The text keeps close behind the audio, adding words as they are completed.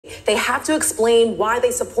They have to explain why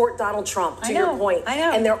they support Donald Trump, to your point. I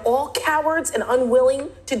know. And they're all cowards and unwilling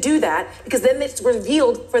to do that, because then it's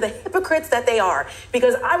revealed for the hypocrites that they are.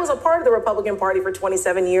 Because I was a part of the Republican Party for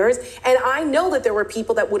 27 years, and I know that there were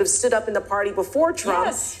people that would have stood up in the party before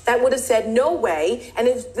Trump that would have said no way, and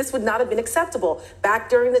this would not have been acceptable. Back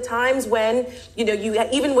during the times when,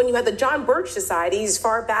 even when you had the John Birch Society as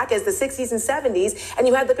far back as the 60s and 70s, and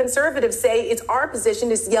you had the conservatives say it's our position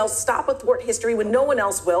to yell stop athwart history when no one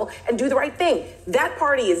else will and do the right thing. That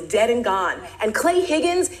party is dead and gone. And Clay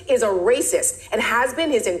Higgins is a racist and has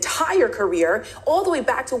been his entire career, all the way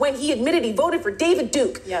back to when he admitted he voted for David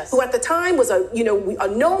Duke, who at the time was a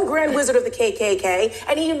known grand wizard of the KKK,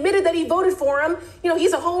 and he admitted that he voted for him.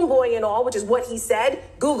 He's a homeboy and all, which is what he said.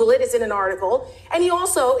 Google it, it's in an article. And he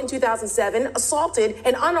also, in 2007, assaulted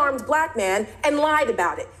an unarmed black man and lied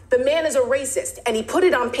about it. The man is a racist, and he put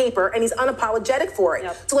it on paper, and he's unapologetic for it.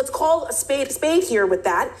 So let's call a spade here with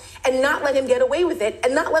that, and not let him get away with it,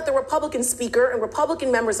 and not let the Republican speaker and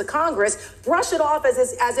Republican members of Congress brush it off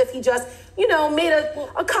as if he just, made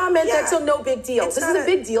a comment that's no big deal. This is a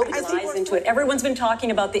big deal. Lies into it. Everyone's been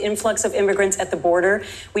talking about the influx of immigrants at the border.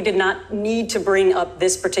 We did not need to bring up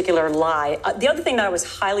this particular lie. The other thing that I was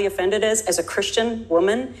highly offended as a Christian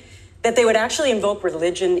woman, that they would actually invoke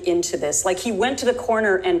religion into this. Like, he went to the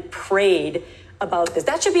corner and prayed about this.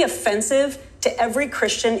 That should be offensive to every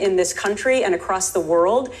Christian in this country and across the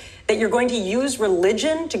world, that you're going to use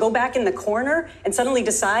religion to go back in the corner and suddenly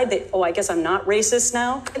decide that, oh, I guess I'm not racist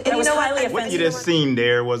now. That was highly offensive. What you just seen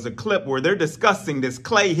there was a clip where they're discussing this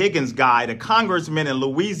Clay Higgins guy, the congressman in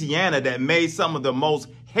Louisiana that made some of the most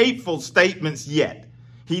hateful statements yet.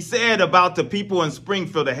 He said about the people in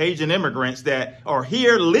Springfield, the Haitian immigrants that are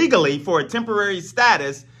here legally for a temporary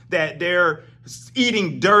status, that they're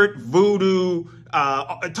eating dirt, voodoo,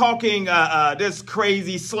 talking this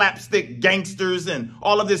crazy slapstick gangsters and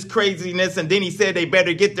all of this craziness. And then he said they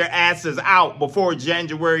better get their asses out before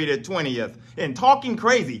January the 20th. And talking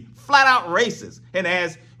crazy, flat out racist. And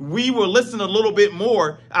as we will listen a little bit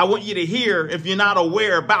more, I want you to hear, if you're not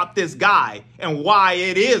aware about this guy and why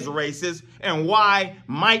it is racist, and why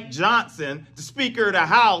Mike Johnson, the Speaker of the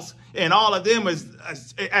House, and all of them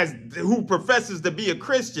as who professes to be a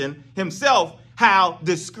Christian himself, how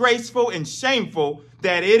disgraceful and shameful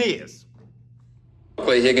that it is.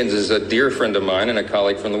 Clay Higgins is a dear friend of mine and a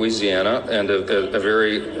colleague from Louisiana, and a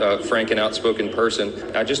very frank and outspoken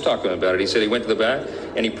person. I just talked to him about it. He said he went to the back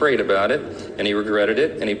and he prayed about it and he regretted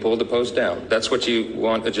it and he pulled the post down. That's what you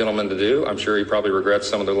want a gentleman to do. I'm sure he probably regrets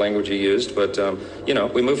some of the language he used, but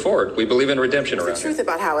we move forward. We believe in redemption around here. The truth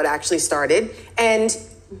about how it actually started, and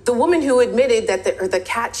the woman who admitted that the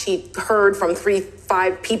cat she heard from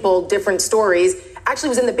 3-5 people, different stories, actually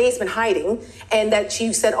was in the basement hiding, and that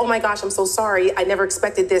she said, oh my gosh, I'm so sorry. I never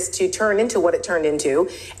expected this to turn into what it turned into.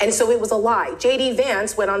 And so it was a lie. J.D.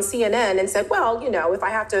 Vance went on CNN and said, well, if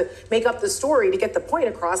I have to make up the story to get the point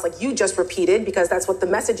across, like you just repeated, because that's what the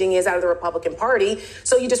messaging is out of the Republican Party.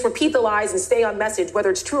 So you just repeat the lies and stay on message,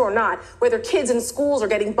 whether it's true or not, whether kids in schools are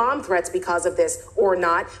getting bomb threats because of this or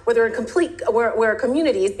not, whether where a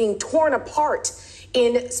community is being torn apart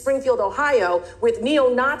in Springfield, Ohio, with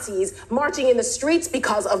neo-Nazis marching in the streets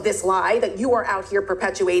because of this lie that you are out here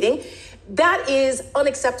perpetuating. That is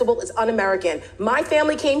unacceptable. It's un-American. My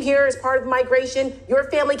family came here as part of migration. Your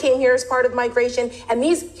family came here as part of migration. And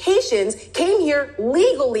these Haitians came here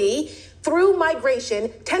legally through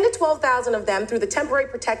migration, 10 to 12,000 of them through the temporary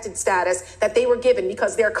protected status that they were given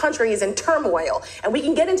because their country is in turmoil. And we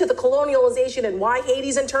can get into the colonialization and why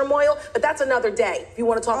Haiti's in turmoil, but that's another day if you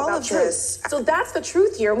want to talk about truth. So that's the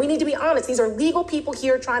truth here, and we need to be honest. These are legal people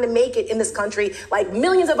here trying to make it in this country like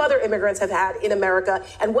millions of other immigrants have had in America.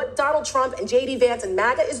 And what Donald Trump and J.D. Vance and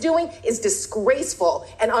MAGA is doing is disgraceful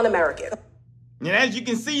and un-American. And as you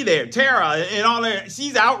can see there, Tara and all that,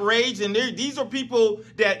 she's outraged. And these are people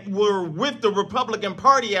that were with the Republican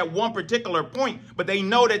Party at one particular point, but they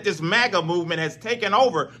know that this MAGA movement has taken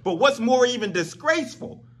over. But what's more even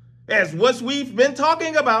disgraceful, as what we've been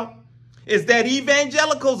talking about, is that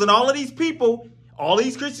evangelicals and all of these people, all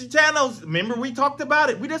these Christian channels, remember we talked about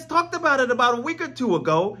it. We just talked about it about a week or two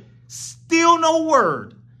ago. Still no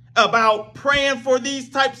word about praying for these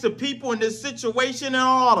types of people in this situation and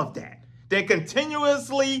all of that. They're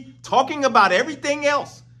continuously talking about everything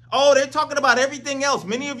else. Oh, they're talking about everything else.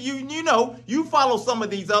 Many of you, you follow some of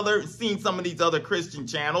these seen some of these other Christian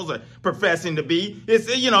channels are professing to be. It's,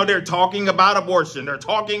 they're talking about abortion. They're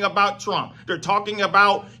talking about Trump. They're talking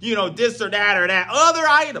about, this or that, other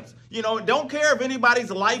items. Don't care if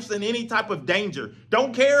anybody's life's in any type of danger.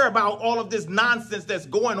 Don't care about all of this nonsense that's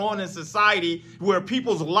going on in society where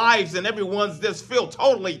people's lives and everyone's just feel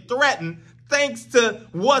totally threatened. thanks to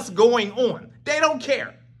what's going on. They don't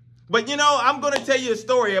care. But, you know, I'm going to tell you a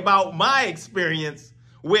story about my experience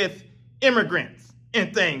with immigrants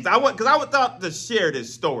and things. I thought to share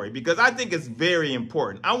this story because I think it's very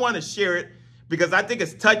important. I want to share it because I think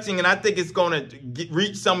it's touching and I think it's going to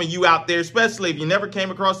reach some of you out there, especially if you never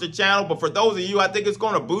came across the channel. But for those of you, I think it's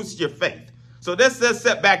going to boost your faith. So let's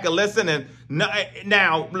sit back and listen. And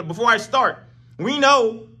now, before I start, we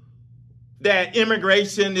know that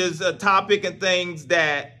immigration is a topic and things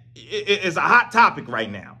that is a hot topic right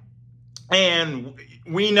now. And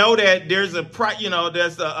we know that there's a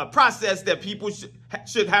process that people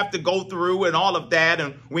should have to go through and all of that.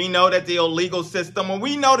 And we know that the illegal system, and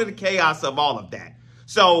we know the chaos of all of that.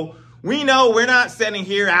 So we know we're not sitting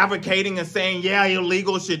here advocating and saying, yeah,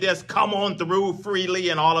 illegal should just come on through freely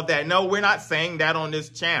and all of that. No, we're not saying that on this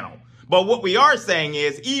channel. But what we are saying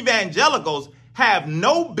is evangelicals have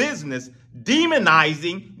no business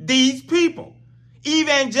demonizing these people.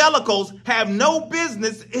 Evangelicals have no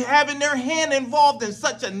business having their hand involved in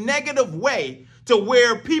such a negative way to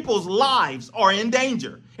where people's lives are in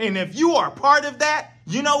danger. And if you are part of that,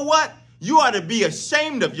 you know what? You ought to be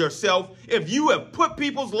ashamed of yourself if you have put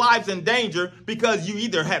people's lives in danger because you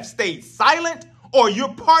either have stayed silent or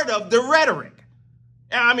you're part of the rhetoric.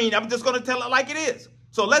 I mean, I'm just going to tell it like it is.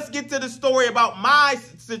 So let's get to the story about my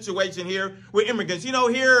situation here with immigrants. You know,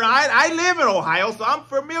 here I live in Ohio, so I'm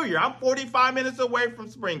familiar. I'm 45 minutes away from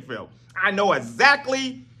Springfield. I know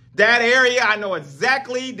exactly that area. I know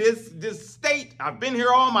exactly this state. I've been here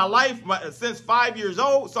all my life, since 5 years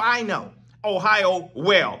old, so I know Ohio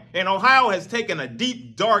well. And Ohio has taken a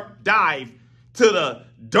deep, dark dive to the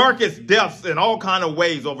darkest depths in all kind of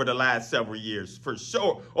ways over the last several years, for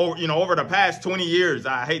sure. Or, you know, over the past 20 years,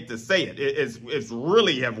 I hate to say it, it's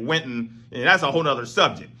really have went and that's a whole nother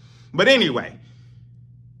subject. But anyway,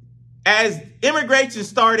 as immigration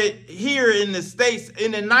started here in the States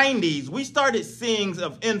in the 90s, we started seeing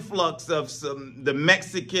an influx of the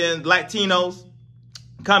Mexican Latinos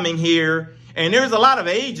coming here. And there's a lot of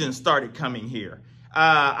Asians started coming here.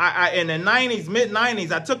 In the 90s,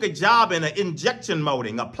 mid-90s, I took a job in an injection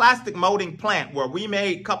molding, a plastic molding plant where we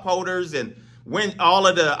made cup holders and all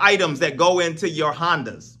of the items that go into your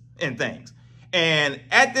Hondas and things. And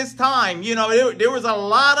at this time, you know, there was a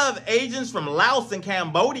lot of Asians from Laos and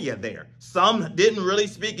Cambodia there. Some didn't really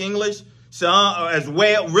speak English, some as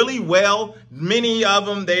well, really well. Many of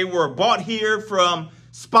them, they were bought here from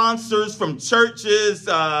sponsors from churches.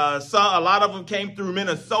 A lot of them came through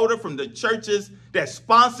Minnesota from the churches that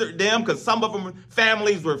sponsored them, because some of them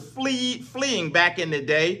families were fleeing back in the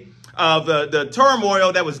day of the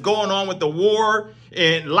turmoil that was going on with the war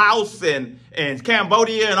in Laos and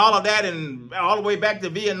Cambodia and all of that, and all the way back to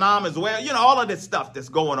Vietnam as well. You know, all of this stuff that's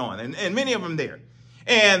going on, and many of them there.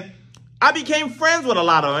 And I became friends with a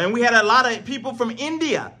lot of them, and we had a lot of people from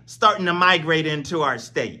India starting to migrate into our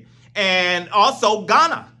state, and also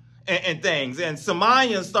Ghana and things. And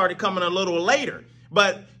Somalians started coming a little later.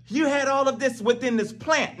 But you had all of this within this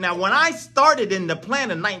plant. Now, when I started in the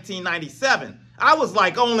plant in 1997, I was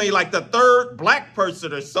only the third black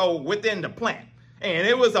person or so within the plant. And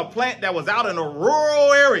it was a plant that was out in a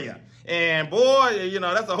rural area. And boy, you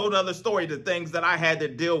know, that's a whole other story, the things that I had to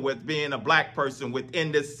deal with being a black person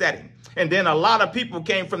within this setting. And then a lot of people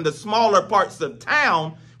came from the smaller parts of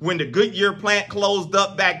town when the Goodyear plant closed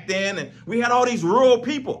up back then. And we had all these rural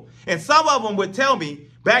people. And some of them would tell me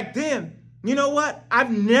back then, you know what?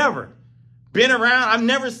 I've never been around. I've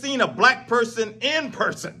never seen a black person in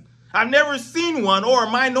person. I've never seen one or a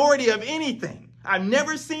minority of anything. I've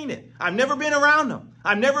never seen it. I've never been around them.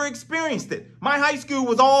 I've never experienced it. My high school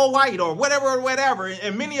was all white or whatever.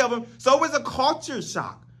 And many of them. So it was a culture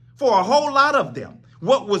shock for a whole lot of them,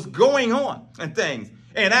 what was going on and things.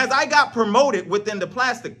 And as I got promoted within the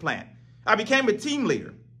plastic plant, I became a team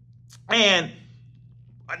leader. And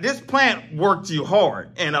this plant worked you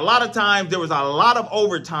hard. And a lot of times there was a lot of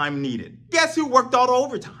overtime needed. Guess who worked all the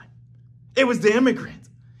overtime? It was the immigrants.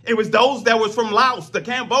 It was those that was from Laos, the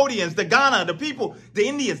Cambodians, the Ghana, the people, the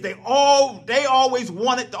Indians. They always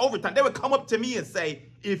wanted the overtime. They would come up to me and say,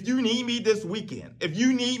 if you need me this weekend, if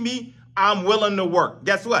you need me, I'm willing to work.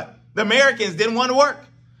 Guess what? The Americans didn't want to work.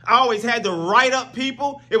 I always had to write up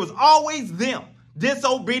people. It was always them.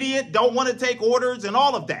 Disobedient, don't want to take orders and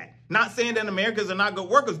all of that. Not saying that Americans are not good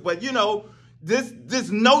workers, but, you know, this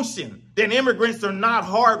notion that immigrants are not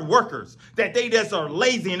hard workers, that they just are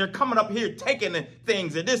lazy and they're coming up here taking the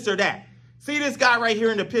things and this or that. See this guy right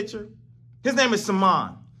here in the picture? His name is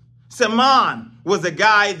Saman. Saman was a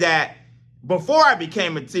guy that before I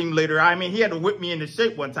became a team leader, I mean, he had to whip me into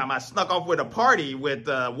shape one time. I snuck off with a party with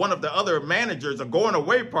one of the other managers, a going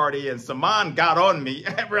away party, and Saman got on me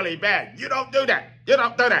really bad. You don't do that. You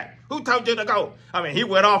don't do that. Who told you to go? I mean, he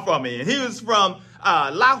went off on me, and he was from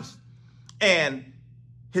Laos, and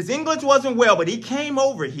his English wasn't well, but he came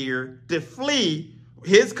over here to flee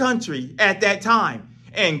his country at that time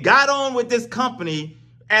and got on with this company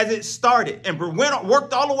as it started and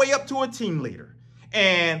worked all the way up to a team leader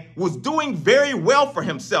and was doing very well for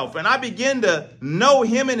himself. And I began to know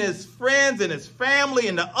him and his friends and his family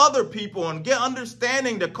and the other people and get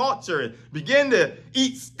understanding the culture and begin to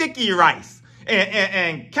eat sticky rice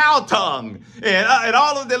and cow tongue and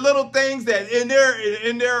all of the little things that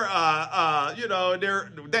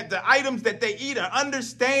the items that they eat are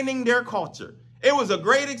understanding their culture. It was a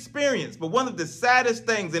great experience, but one of the saddest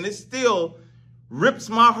things, and it still rips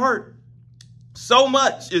my heart so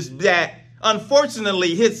much, is that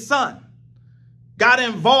unfortunately his son got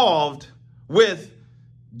involved with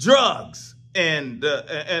drugs and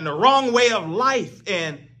the wrong way of life.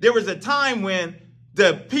 And there was a time when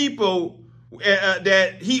the people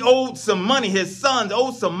that he owed some money, his sons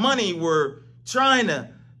owed some money, were trying to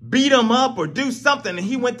beat him up or do something. And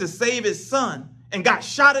he went to save his son and got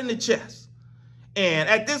shot in the chest. And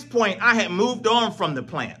at this point, I had moved on from the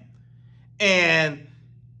plant. And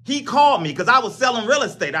he called me because I was selling real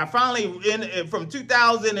estate. I finally, from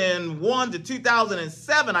 2001 to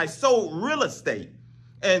 2007, I sold real estate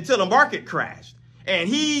until the market crashed. And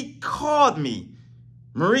he called me,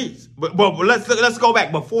 Maurice. But let's go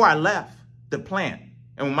back before I left the plant.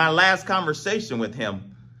 And my last conversation with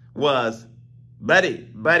him was, buddy.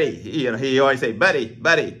 He always say,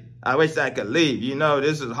 buddy. I wish I could leave. You know,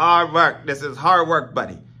 this is hard work. This is hard work,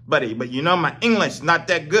 buddy. But you know, my English not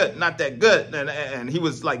that good. And he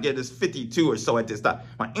was like, yeah, this 52 or so at this time.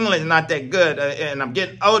 My English not that good, and I'm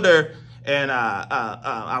getting older, and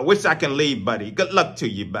I wish I can leave, buddy. Good luck to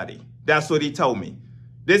you, buddy. That's what he told me.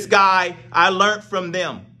 This guy, I learned from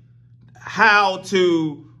them how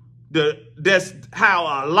a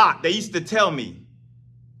lot. They used to tell me,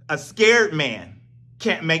 a scared man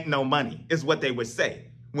can't make no money, is what they would say.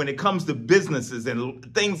 When it comes to businesses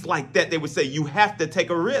and things like that, they would say, you have to take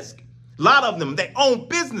a risk. A lot of them, they own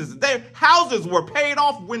businesses. Their houses were paid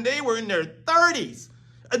off when they were in their 30s.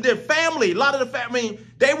 Their family, a lot of the family,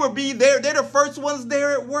 they would be there. They're the first ones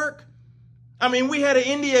there at work. I mean, we had an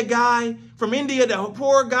India guy from India, the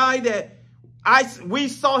poor guy that we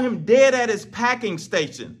saw him dead at his packing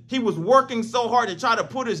station. He was working so hard to try to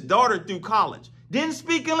put his daughter through college. Didn't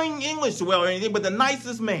speak English well or anything, but the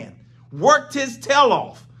nicest man. Worked his tail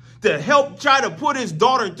off to help try to put his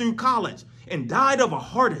daughter through college and died of a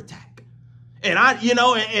heart attack. And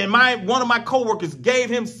one of my coworkers gave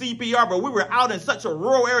him CPR, but we were out in such a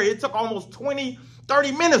rural area. It took almost 20,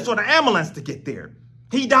 30 minutes for the ambulance to get there.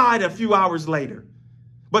 He died a few hours later.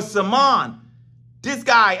 But Saman, this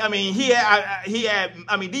guy, I mean,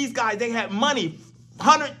 these guys, they had money,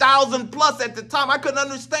 100,000 plus at the time. I couldn't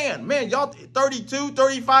understand. Man, y'all 32,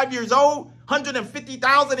 35 years old,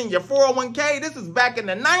 150,000 in your 401k. This is back in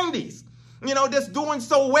the 90s. You know, just doing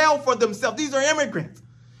so well for themselves. These are immigrants.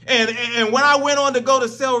 And when I went on to go to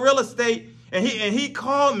sell real estate, and he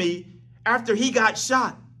called me after he got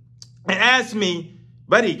shot and asked me,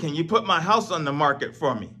 buddy, can you put my house on the market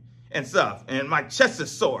for me and stuff? And my chest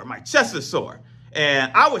is sore.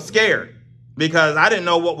 And I was scared because I didn't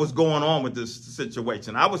know what was going on with this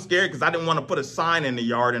situation. I was scared because I didn't want to put a sign in the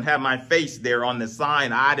yard and have my face there on the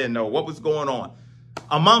sign. I didn't know what was going on.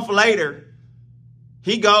 A month later,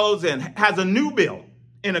 he goes and has a new bill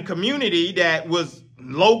in a community that was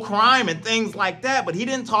low crime and things like that. But he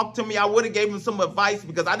didn't talk to me. I would have gave him some advice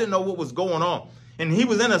because I didn't know what was going on. And he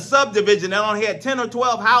was in a subdivision that only had 10 or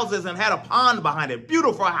 12 houses and had a pond behind it.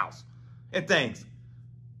 Beautiful house and things.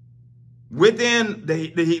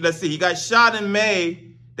 He got shot in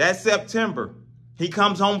May. That's September. He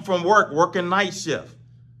comes home from work, working night shift.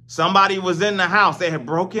 Somebody was in the house. They had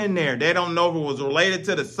broke in there. They don't know if it was related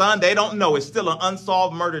to the son. They don't know. It's still an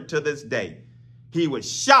unsolved murder to this day. He was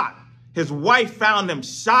shot. His wife found him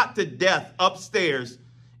shot to death upstairs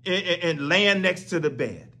and laying next to the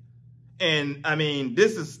bed. And I mean,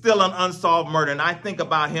 this is still an unsolved murder. And I think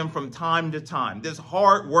about him from time to time, this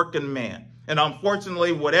hard-working man. And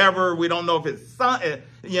unfortunately, whatever, we don't know if it's son,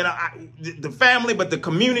 the family, but the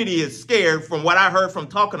community is scared from what I heard from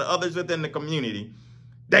talking to others within the community.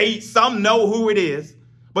 Some know who it is,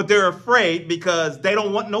 but they're afraid because they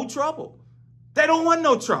don't want no trouble. They don't want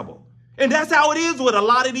no trouble. And that's how it is with a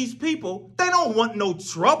lot of these people. They don't want no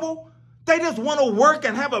trouble. They just want to work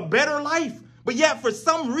and have a better life. But yet, for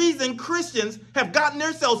some reason, Christians have gotten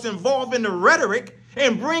themselves involved in the rhetoric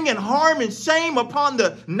and bringing harm and shame upon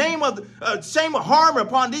the name of, harm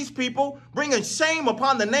upon these people, bringing shame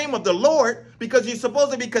upon the name of the Lord, because you're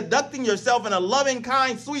supposed to be conducting yourself in a loving,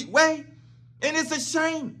 kind, sweet way. And it's a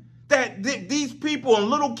shame that these people and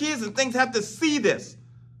little kids and things have to see this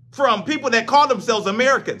from people that call themselves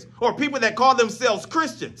Americans or people that call themselves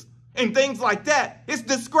Christians and things like that. It's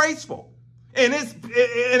disgraceful. And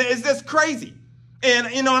it's just crazy.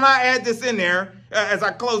 And, you know, and I add this in there as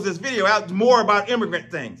I close this video out, more about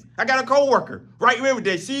immigrant things. I got a coworker right here with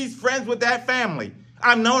this. She's friends with that family.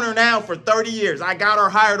 I've known her now for 30 years. I got her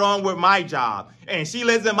hired on with my job, and she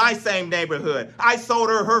lives in my same neighborhood. I sold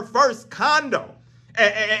her first condo,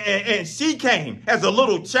 and she came as a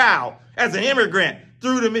little child, as an immigrant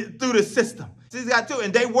through the system. She's got two,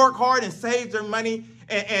 and they work hard and save their money.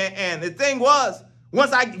 And the thing was,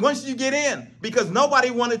 once you get in, because nobody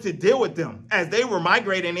wanted to deal with them as they were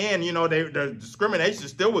migrating in, you know, the discrimination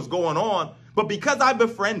still was going on. But because I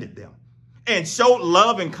befriended them and showed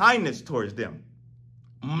love and kindness towards them,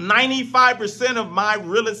 95% of my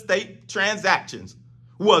real estate transactions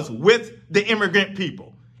was with the immigrant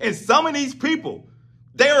people. And some of these people,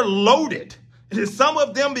 they're loaded. And some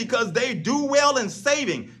of them, because they do well in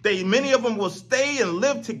saving, many of them will stay and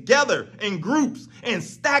live together in groups and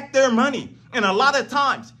stack their money. And a lot of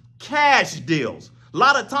times, cash deals. A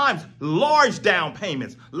lot of times, large down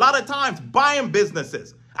payments. A lot of times, buying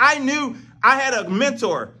businesses. I knew I had a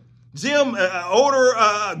mentor, Jim, older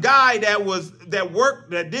guy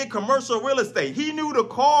that did commercial real estate. He knew to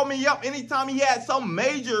call me up anytime he had some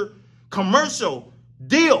major commercial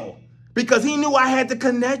deal, because he knew I had the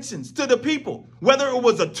connections to the people, whether it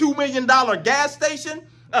was a $2 million gas station,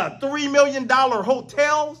 $3 million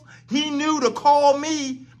hotels. He knew to call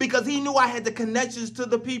me because he knew I had the connections to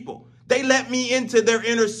the people. They let me into their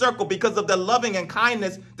inner circle because of the loving and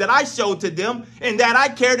kindness that I showed to them, and that I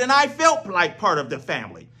cared and I felt like part of the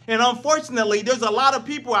family. And unfortunately, there's a lot of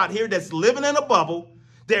people out here that's living in a bubble.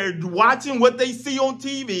 They're watching what they see on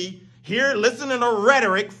TV, listening to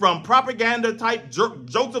rhetoric from propaganda type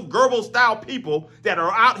Joseph Goebbels style people that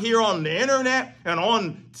are out here on the internet and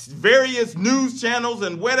on various news channels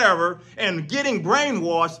and whatever, and getting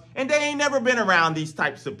brainwashed. And they ain't never been around these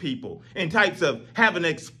types of people and types of having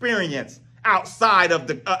experience outside of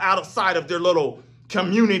their little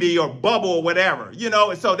community or bubble or whatever, you know.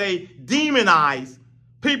 And so they demonize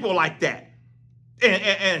people like that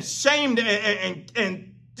and shamed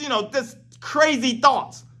and you know, this crazy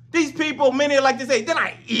thoughts. These people, many like to say, they're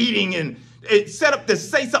not eating and set up to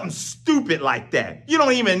say something stupid like that. You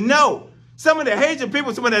don't even know. Some of the Haitian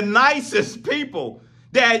people, some of the nicest people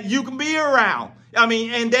that you can be around. I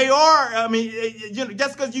mean, and they are, I mean, you know,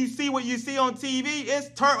 just because you see what you see on TV,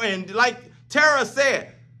 and like Tara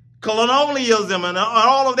said, colonialism and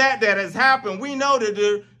all of that has happened. We know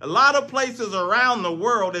that a lot of places around the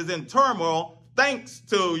world is in turmoil thanks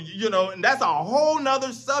to, you know, and that's a whole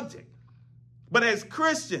nother subject. But as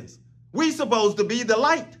Christians, we're supposed to be the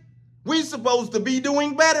light. We're supposed to be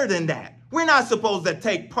doing better than that. We're not supposed to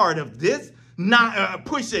take part of this, not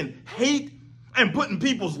pushing hate and putting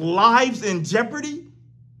people's lives in jeopardy.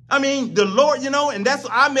 I mean, the Lord, you know, and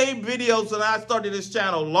I made videos when I started this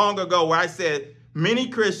channel long ago where I said many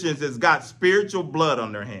Christians has got spiritual blood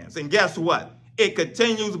on their hands. And guess what? It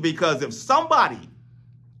continues, because if somebody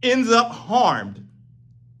ends up harmed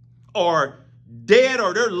or dead,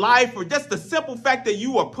 or their life, or just the simple fact that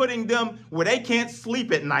you are putting them where they can't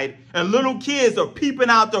sleep at night, and little kids are peeping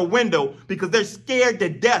out their window because they're scared to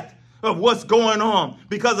death of what's going on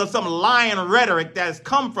because of some lying rhetoric that has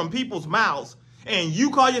come from people's mouths, and you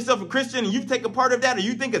call yourself a Christian and you've taken part of that, or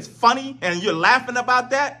you think it's funny and you're laughing about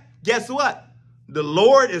that, guess what? The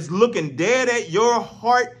Lord is looking dead at your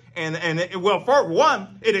heart, well, for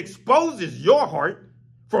one, it exposes your heart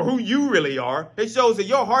for who you really are. It shows that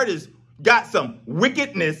your heart has got some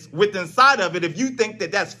wickedness within inside of it if you think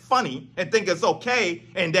that that's funny and think it's okay,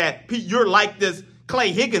 and that you're like this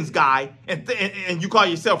Clay Higgins guy and you call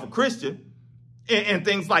yourself a Christian and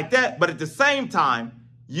things like that. But at the same time,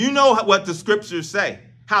 you know what the scriptures say,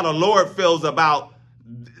 how the Lord feels about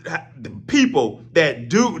the people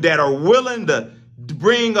that are willing to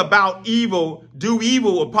bring about evil, do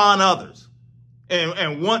evil upon others,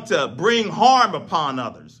 and want to bring harm upon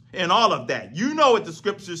others and all of that. You know what the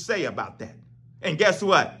scriptures say about that. And guess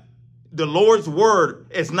what? The Lord's word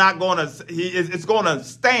is not going to, it's going to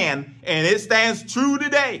stand, and it stands true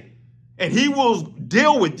today. And he will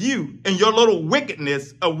deal with you and your little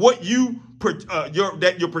wickedness of what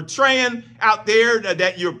that you're portraying out there,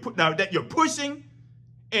 that you're pushing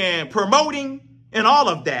and promoting and all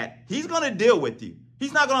of that. He's going to deal with you.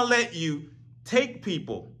 He's not going to let you take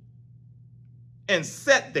people and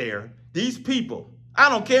set there, these people I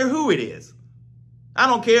don't care who it is. I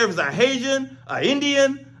don't care if it's a Haitian, an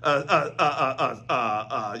Indian, a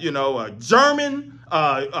German,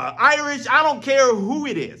 Irish. I don't care who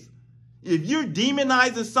it is. If you're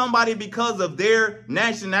demonizing somebody because of their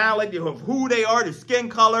nationality, of who they are, their skin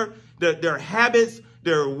color, their habits,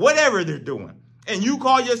 their whatever they're doing, and you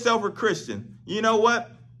call yourself a Christian, you know what?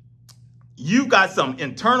 You got some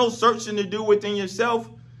internal searching to do within yourself.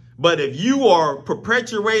 But if you are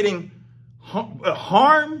perpetuating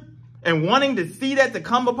harm and wanting to see that to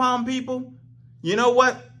come upon people, you know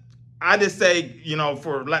what? I just say,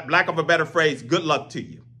 for lack of a better phrase, good luck to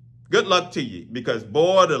you. Good luck to you, because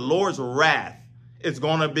boy, the Lord's wrath is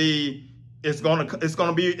it's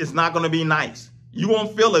not going to be nice. You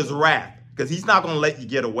won't feel his wrath because he's not going to let you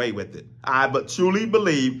get away with it. I but truly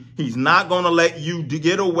believe he's not going to let you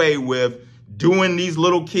get away with doing these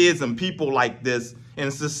little kids and people like this in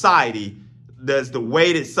society. That's the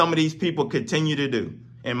way that some of these people continue to do.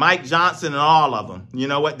 And Mike Johnson and all of them, you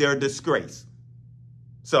know what? They're a disgrace.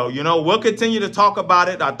 So, we'll continue to talk about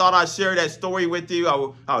it. I thought I'd share that story with you.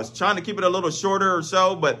 I was trying to keep it a little shorter or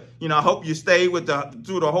so, but, I hope you stay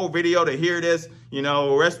through the whole video to hear this.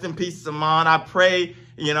 Rest in peace, Simon. I pray,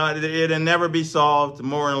 it'll never be solved,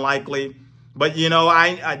 more than likely. But,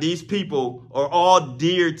 these people are all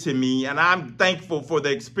dear to me, and I'm thankful for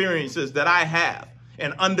the experiences that I have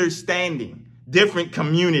and understanding different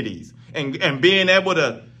communities and being able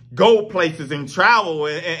to go places and travel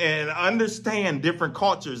and understand different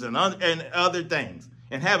cultures and other things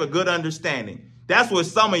and have a good understanding. That's what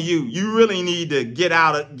some of you really need to get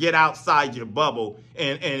outside your bubble.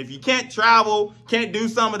 And if you can't travel, can't do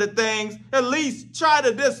some of the things, at least try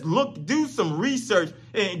to just do some research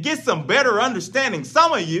and get some better understanding.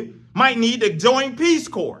 Some of you might need to join Peace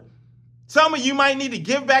Corps. Some of you might need to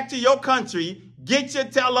give back to your country, get your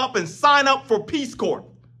tail up and sign up for Peace Corps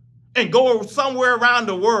and go somewhere around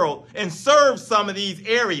the world and serve some of these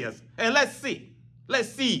areas. And let's see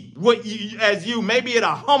what maybe it'll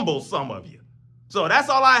humble some of you. So that's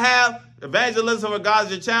all I have. Evangelism for God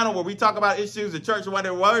is your channel where we talk about issues the church want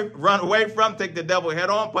to run away from, take the devil head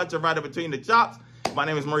on, punch him right in between the chops. My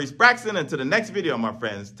name is Maurice Braxton, and to the next video, my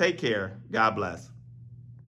friends, take care. God bless.